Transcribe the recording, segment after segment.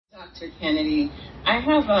Dr. Kennedy. I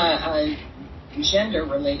have a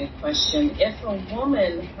gender-related question. If a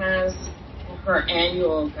woman has her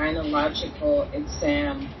annual gynecological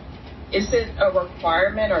exam, is it a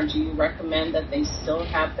requirement, or do you recommend that they still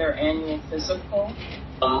have their annual physical?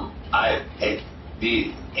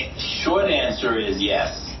 The short answer is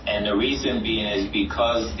yes, and the reason being is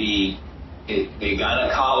because the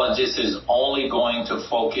gynecologist is only going to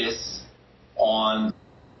focus on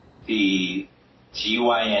the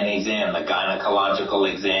GYN exam, the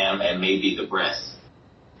gynecological exam, and maybe the breast.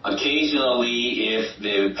 Occasionally, if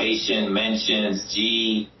the patient mentions,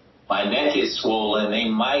 gee, my neck is swollen, they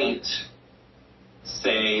might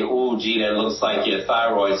say, oh, gee, that looks like your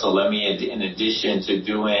thyroid, so let me, in addition to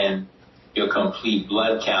doing your complete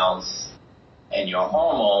blood counts and your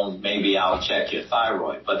hormones, maybe I'll check your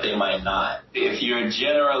thyroid, but they might not. If you're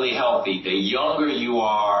generally healthy, the younger you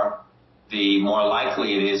are, the more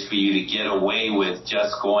likely it is for you to get away with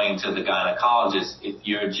just going to the gynecologist if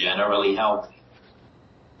you're generally healthy.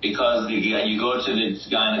 Because you go to the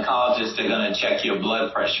gynecologist, they're going to check your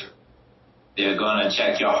blood pressure. They're going to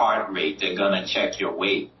check your heart rate. They're going to check your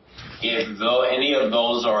weight. If any of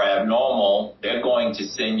those are abnormal, they're going to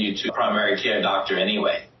send you to a primary care doctor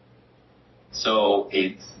anyway. So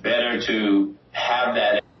it's better to have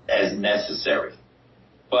that as necessary.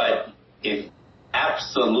 But if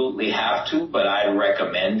absolutely have to, but I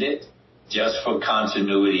recommend it just for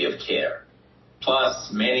continuity of care. Plus,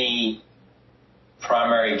 many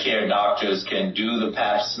primary care doctors can do the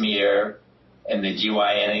pap smear and the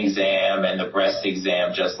GYN exam and the breast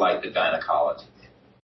exam just like the gynecologist.